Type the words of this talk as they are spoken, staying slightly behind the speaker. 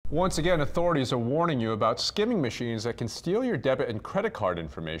Once again, authorities are warning you about skimming machines that can steal your debit and credit card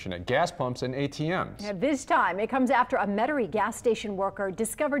information at gas pumps and ATMs. Yeah, this time, it comes after a Metairie gas station worker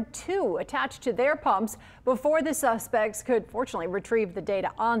discovered two attached to their pumps before the suspects could fortunately retrieve the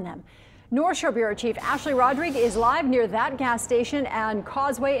data on them. North Shore Bureau Chief Ashley Rodrigue is live near that gas station and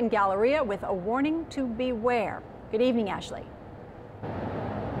Causeway and Galleria with a warning to beware. Good evening, Ashley.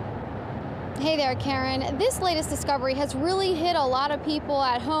 Hey there, Karen. This latest discovery has really hit a lot of people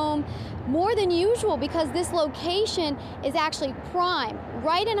at home more than usual because this location is actually prime,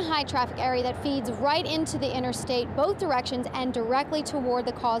 right in a high traffic area that feeds right into the interstate, both directions and directly toward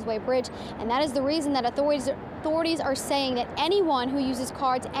the Causeway Bridge. And that is the reason that authorities are saying that anyone who uses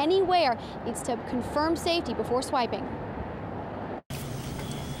cards anywhere needs to confirm safety before swiping.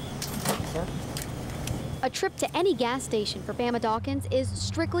 A trip to any gas station for Bama Dawkins is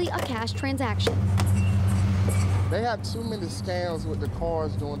strictly a cash transaction. They have too many scams with the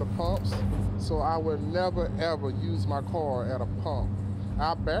cards during the pumps, so I would never ever use my card at a pump.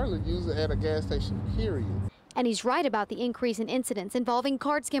 I barely use it at a gas station, period. And he's right about the increase in incidents involving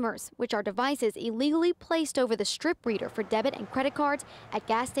card skimmers, which are devices illegally placed over the strip reader for debit and credit cards at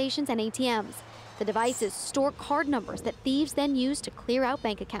gas stations and ATMs. The devices store card numbers that thieves then use to clear out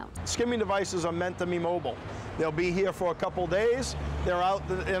bank accounts. Skimming devices are meant to be mobile. They'll be here for a couple days. They're out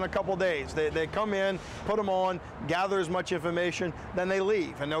in a couple days. They come in, put them on, gather as much information, then they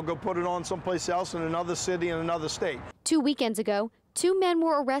leave, and they'll go put it on someplace else in another city in another state. 2 weekends ago, 2 men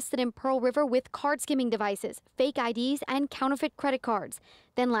were arrested in Pearl River with card skimming devices, fake IDs, and counterfeit credit cards.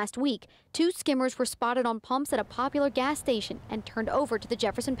 Then last week, 2 skimmers were spotted on pumps at a popular gas station and turned over to the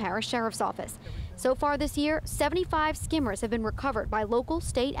Jefferson Parish Sheriff's Office. So far this year, 75 skimmers have been recovered by local,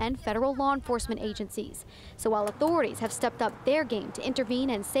 state, and federal law enforcement agencies. So while authorities have stepped up their game to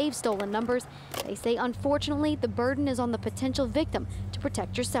intervene and save stolen numbers, they say unfortunately the burden is on the potential victim to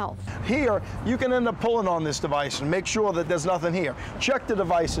protect yourself. Here, you can end up pulling on this device and make sure that there's nothing here. Check the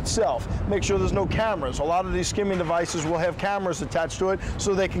device itself. Make sure there's no cameras. A lot of these skimming devices will have cameras attached to it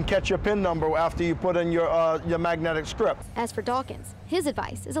so they can catch your PIN number after you put in your magnetic strip. As for Dawkins, his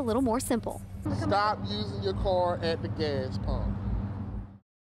advice is a little more simple. Stop using your card at the gas pump.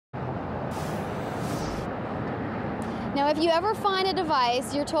 Now, if you ever find a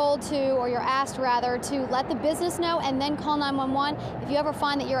device, you're told to, or you're asked rather, to let the business know and then call 911. If you ever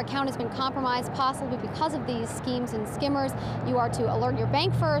find that your account has been compromised, possibly because of these schemes and skimmers, you are to alert your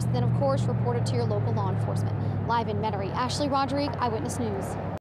bank first, then of course report it to your local law enforcement. Live in Metairie, Ashley Rodrigue, Eyewitness News.